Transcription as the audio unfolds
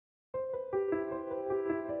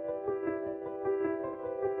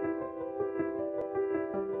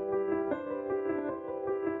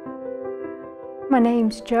My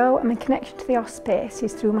name's Jo, and my connection to the hospice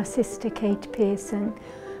is through my sister Kate Pearson,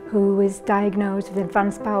 who was diagnosed with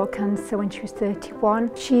advanced bowel cancer when she was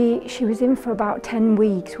 31. She was in for about 10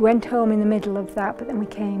 weeks. We went home in the middle of that, but then we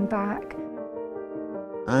came back.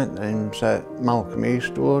 My name's Malcolm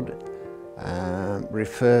Eastwood,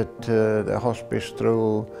 referred to the hospice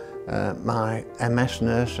through my MS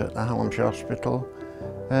nurse at the Hallamshire Hospital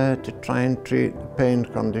to try and treat the pain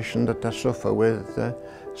condition that I suffer with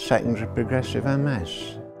secondary progressive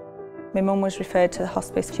MS. My mum was referred to the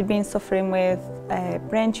hospice. She'd been suffering with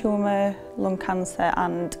brain tumour, lung cancer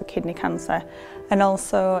and kidney cancer. And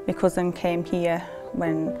also my cousin came here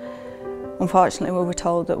when unfortunately we were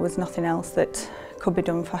told that there was nothing else that could be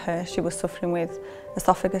done for her. She was suffering with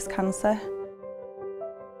esophagus cancer.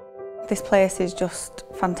 This place is just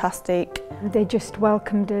fantastic. They just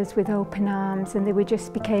welcomed us with open arms, and we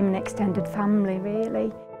just became an extended family,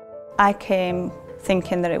 really. I came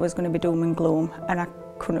thinking that it was going to be doom and gloom, and I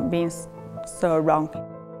couldn't have been so wrong.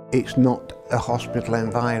 It's not a hospital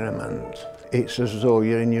environment. It's as though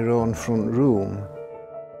you're in your own front room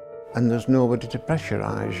and there's nobody to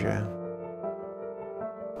pressurise you.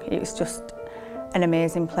 It's just an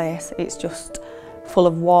amazing place. It's just full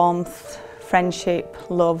of warmth, friendship,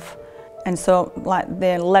 love. And so like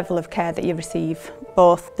the level of care that you receive,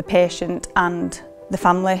 both the patient and the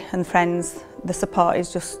family and friends, the support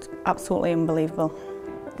is just absolutely unbelievable.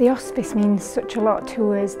 The hospice means such a lot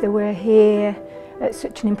to us. They were here at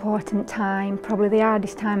such an important time, probably the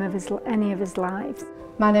hardest time of any of his lives.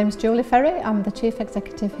 My name's Julie Ferry, I'm the Chief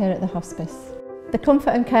Executive here at the hospice. The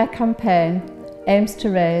Comfort and Care campaign aims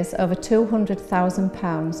to raise over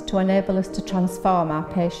 £200,000 to enable us to transform our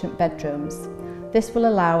patient bedrooms. This will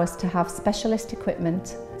allow us to have specialist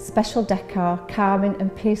equipment, special decor, calming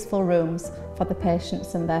and peaceful rooms for the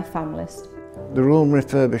patients and their families. The room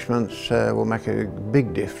refurbishments will make a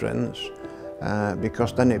big difference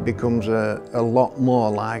because then it becomes a lot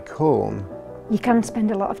more like home. You can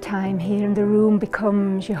spend a lot of time here and the room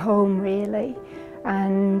becomes your home, really,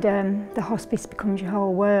 and the hospice becomes your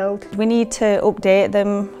whole world. We need to update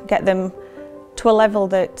them, get them to a level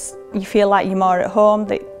that you feel like you're more at home,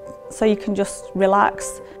 so you can just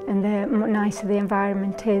relax. And the nicer the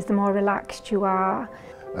environment is, the more relaxed you are.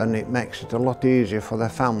 And it makes it a lot easier for the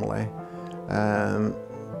family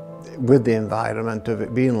with the environment of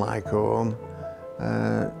it being like home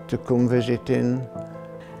to come visiting.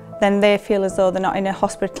 Then they feel as though they're not in a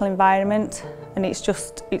hospital environment, and it's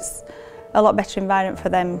a lot better environment for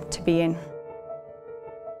them to be in.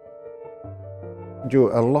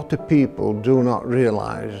 A lot of people do not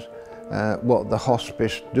realise what the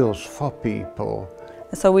hospice does for people.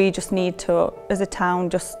 So we just need to, as a town,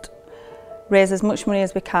 just raise as much money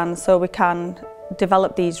as we can so we can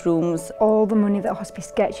develop these rooms. All the money that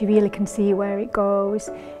hospice gets, you really can see where it goes.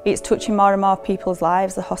 It's touching more and more people's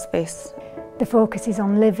lives, the hospice. The focus is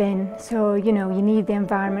on living, so you need the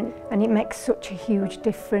environment, and it makes such a huge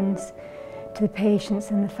difference to the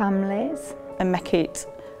patients and the families. And make it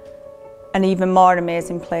an even more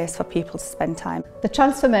amazing place for people to spend time. The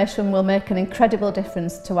transformation will make an incredible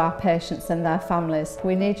difference to our patients and their families.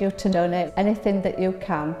 We need you to donate anything that you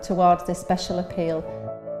can towards this special appeal.